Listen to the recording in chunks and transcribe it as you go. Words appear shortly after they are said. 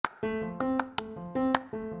Hello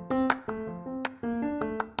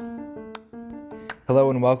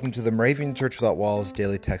and welcome to the Moravian Church Without Walls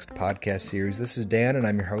Daily Text Podcast Series. This is Dan and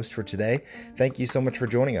I'm your host for today. Thank you so much for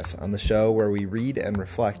joining us on the show where we read and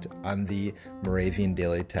reflect on the Moravian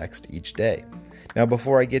Daily Text each day. Now,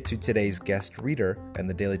 before I get to today's guest reader and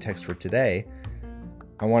the daily text for today,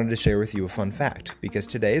 I wanted to share with you a fun fact, because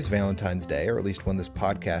today is Valentine's Day, or at least when this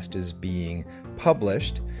podcast is being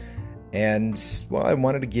published, and, well, I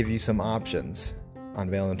wanted to give you some options on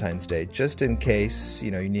Valentine's Day, just in case,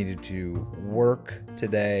 you needed to work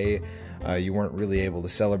today, you weren't really able to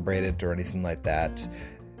celebrate it or anything like that.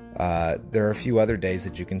 There are a few other days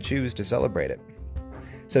that you can choose to celebrate it.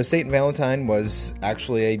 So Saint Valentine was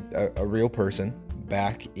actually a real person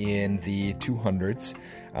back in the 200s.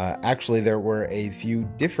 Actually, there were a few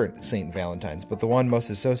different Saint Valentines, but the one most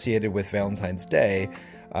associated with Valentine's Day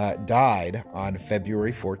died on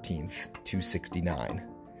February 14th, 269.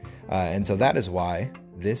 And so that is why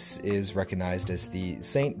this is recognized as the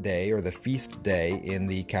Saint Day or the Feast Day in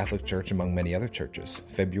the Catholic Church among many other churches,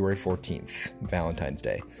 February 14th, Valentine's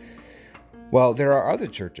Day. Well, there are other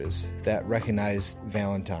churches that recognize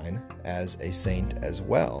Valentine as a saint as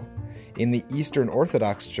well. In the Eastern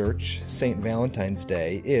Orthodox Church, Saint Valentine's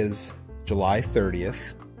Day is July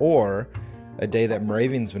 30th, or a day that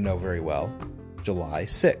Moravians would know very well, July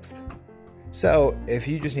 6th. So, if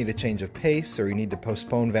you just need a change of pace or you need to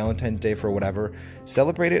postpone Valentine's Day for whatever,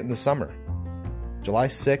 celebrate it in the summer. July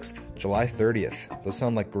 6th, July 30th. Those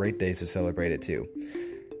sound like great days to celebrate it too.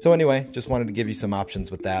 So anyway, just wanted to give you some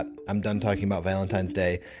options with that. I'm done talking about Valentine's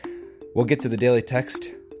Day. We'll get to the daily text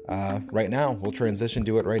right now. We'll transition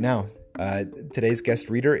to it right now. Today's guest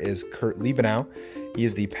reader is Kurt Liebenau. He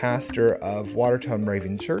is the pastor of Watertown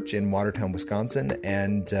Moravian Church in Watertown, Wisconsin,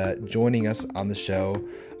 and joining us on the show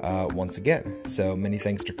once again. So many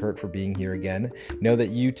thanks to Kurt for being here again. Know that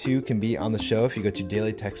you too can be on the show. If you go to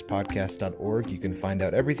dailytextpodcast.org, you can find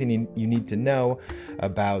out everything you need to know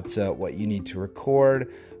about what you need to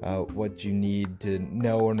record, what you need to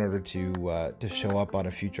know in order to show up on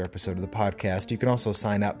a future episode of the podcast. You can also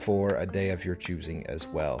sign up for a day of your choosing as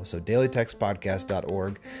well. So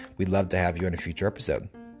dailytextpodcast.org. We'd love to have you on a future episode.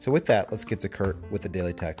 So with that, let's get to Kurt with the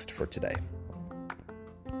daily text for today.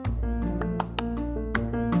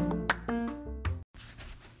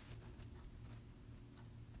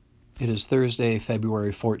 It is Thursday,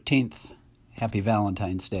 February 14th. Happy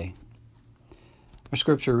Valentine's Day. Our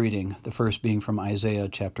scripture reading, the first being from Isaiah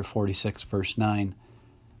chapter 46, verse 9.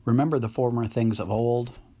 Remember the former things of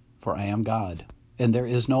old, for I am God, and there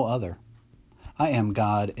is no other. I am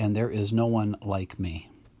God, and there is no one like me.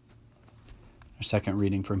 Our second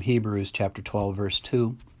reading from Hebrews chapter 12, verse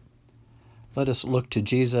 2. Let us look to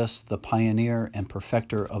Jesus, the pioneer and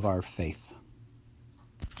perfecter of our faith.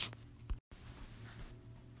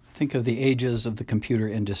 Think of the ages of the computer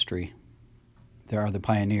industry. There are the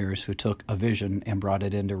pioneers who took a vision and brought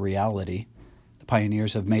it into reality. The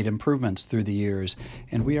pioneers have made improvements through the years,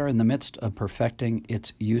 and we are in the midst of perfecting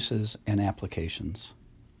its uses and applications.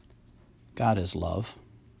 God is love,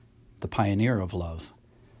 the pioneer of love.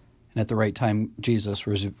 And at the right time, Jesus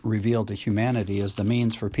was revealed to humanity as the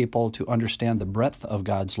means for people to understand the breadth of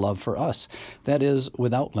God's love for us. That is,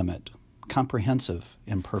 without limit, comprehensive,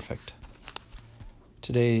 and perfect.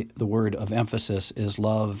 Today, the word of emphasis is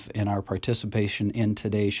love, and our participation in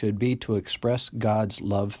today should be to express God's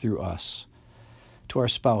love through us, to our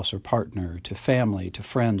spouse or partner, to family, to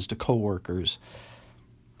friends, to coworkers,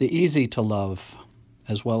 the easy to love,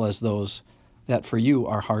 as well as those that for you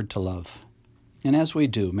are hard to love. And as we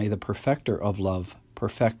do, may the perfecter of love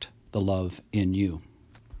perfect the love in you.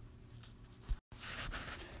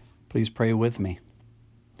 Please pray with me.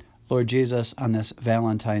 Lord Jesus, on this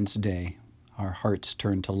Valentine's Day, our hearts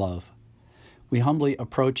turn to love. We humbly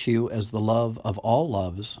approach you as the love of all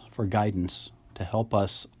loves for guidance, to help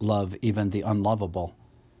us love even the unlovable.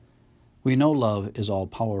 We know love is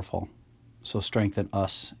all-powerful, so strengthen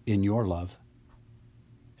us in your love.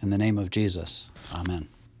 In the name of Jesus, amen.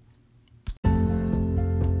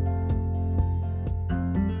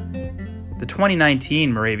 The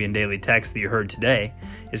 2019 Moravian Daily Text that you heard today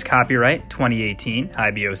is copyright 2018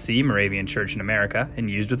 IBOC Moravian Church in America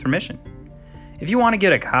and used with permission. If you want to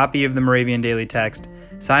get a copy of the Moravian Daily Text,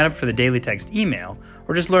 sign up for the Daily Text email,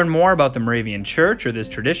 or just learn more about the Moravian Church or this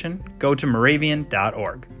tradition, go to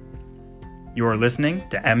moravian.org. You are listening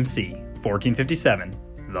to MC 1457,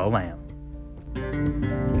 The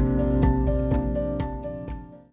Lamb.